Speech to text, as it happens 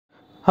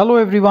Hello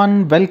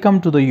everyone, welcome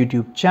to the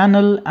YouTube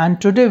channel,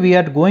 and today we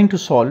are going to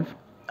solve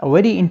a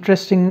very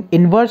interesting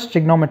inverse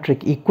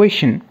trigonometric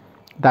equation,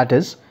 that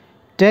is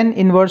tan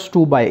inverse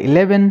 2 by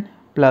 11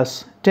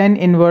 plus tan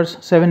inverse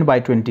 7 by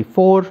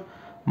 24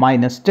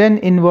 minus tan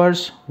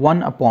inverse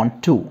 1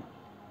 upon 2.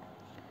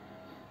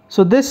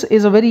 So this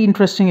is a very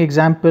interesting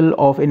example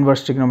of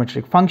inverse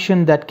trigonometric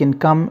function that can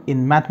come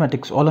in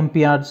mathematics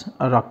Olympiads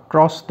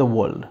across the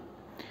world.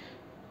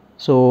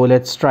 So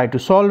let's try to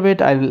solve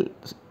it. I'll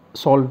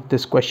solve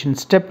this question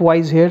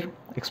stepwise here,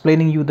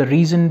 explaining you the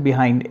reason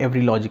behind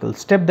every logical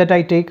step that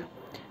I take.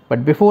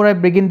 But before I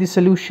begin the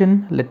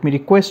solution, let me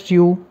request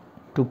you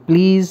to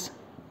please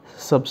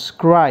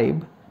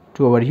subscribe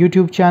to our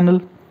YouTube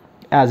channel,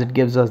 as it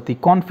gives us the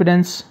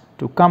confidence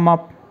to come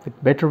up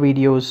with better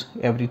videos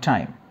every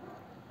time.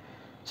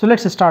 So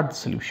let's start the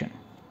solution.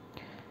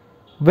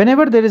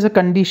 Whenever there is a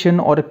condition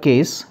or a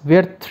case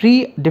where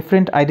three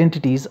different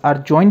identities are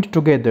joined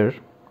together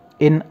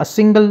in a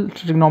single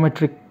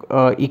trigonometric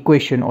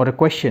equation or a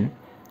question,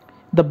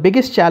 the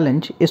biggest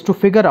challenge is to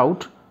figure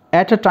out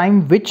at a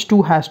time which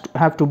two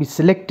have to be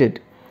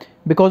selected,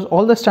 because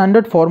all the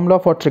standard formula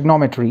for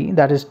trigonometry,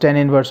 that is tan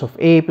inverse of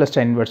A plus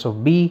tan inverse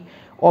of B,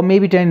 or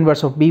maybe tan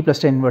inverse of B plus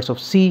tan inverse of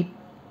C,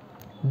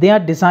 they are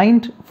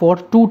designed for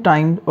two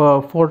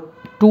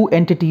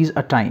entities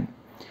a time.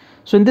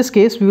 So in this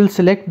case we will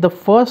select the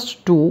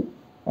first two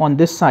on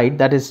this side,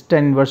 that is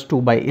tan inverse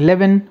 2 by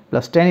 11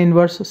 plus tan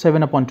inverse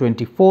 7 upon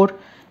 24,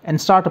 and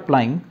start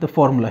applying the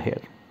formula here.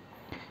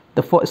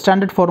 The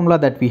standard formula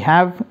that we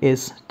have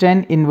is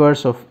tan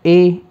inverse of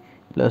A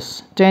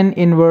plus tan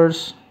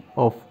inverse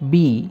of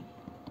B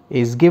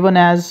is given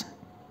as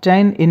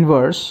tan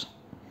inverse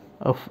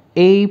of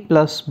A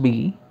plus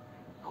B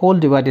whole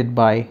divided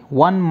by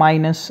 1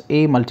 minus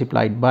A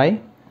multiplied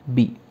by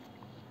B.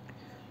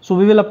 So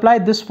we will apply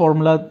this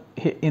formula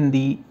in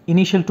the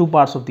initial two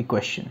parts of the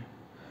question.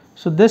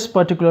 So this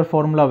particular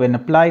formula, when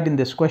applied in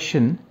this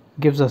question,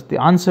 gives us the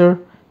answer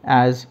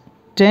as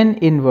tan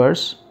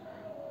inverse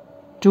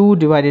 2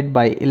 divided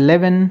by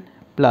 11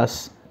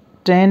 plus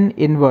tan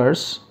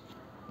inverse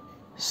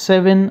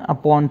 7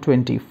 upon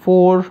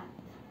 24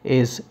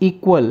 is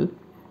equal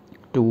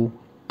to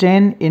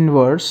tan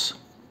inverse,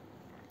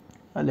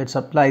 let's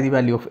apply the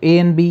value of A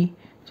and B.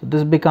 So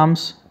this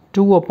becomes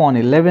 2 upon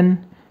 11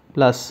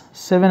 plus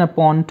 7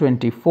 upon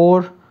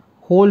 24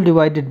 whole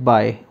divided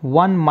by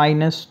 1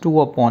 minus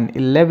 2 upon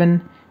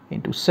 11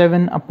 into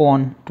 7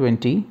 upon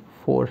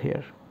 24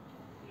 here.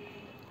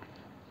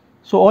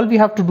 So all we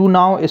have to do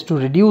now is to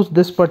reduce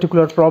this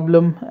particular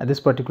problem,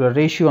 this particular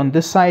ratio on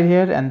this side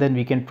here, and then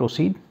we can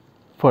proceed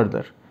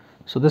further.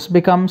 So this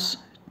becomes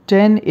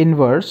tan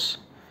inverse,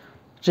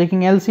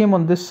 taking LCM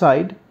on this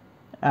side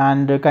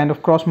and kind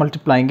of cross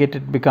multiplying it,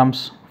 it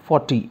becomes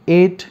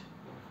 48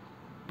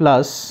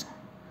 plus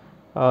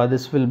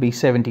this will be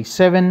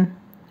 77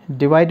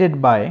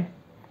 divided by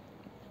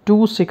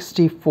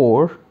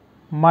 264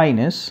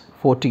 minus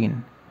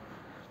 14.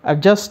 I've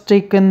just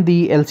taken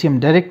the LCM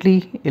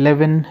directly,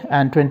 11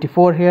 and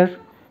 24 here,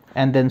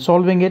 and then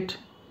solving it,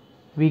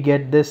 we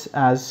get this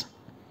as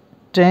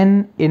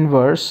tan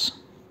inverse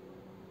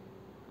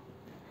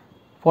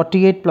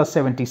 48 plus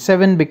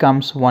 77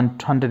 becomes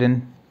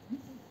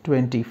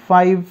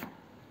 125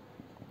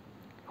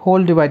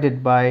 whole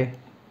divided by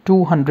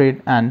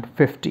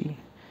 250.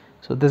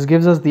 So this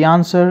gives us the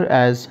answer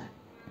as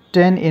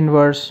tan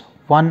inverse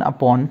 1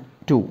 upon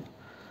 2.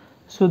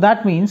 So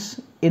that means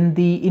in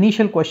the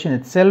initial question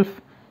itself,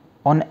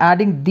 on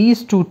adding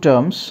these two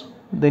terms,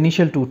 the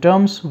initial two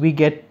terms, we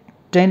get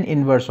tan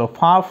inverse of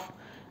half,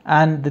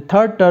 and the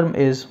third term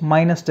is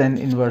minus tan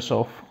inverse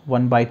of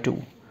 1 by 2.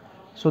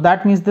 So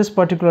that means this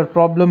particular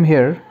problem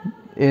here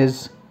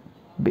has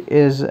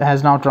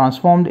now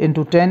transformed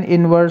into tan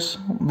inverse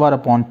 1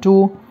 upon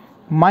 2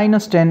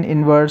 minus tan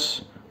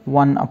inverse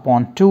 1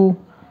 upon 2.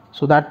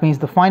 So that means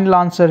the final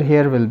answer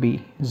here will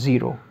be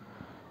 0.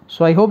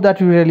 So I hope that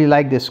you really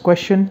like this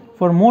question.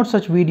 For more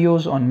such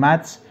videos on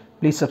maths,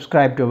 please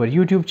subscribe to our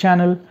YouTube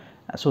channel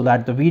so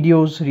that the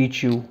videos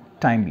reach you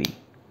timely.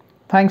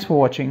 Thanks for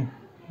watching.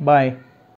 Bye.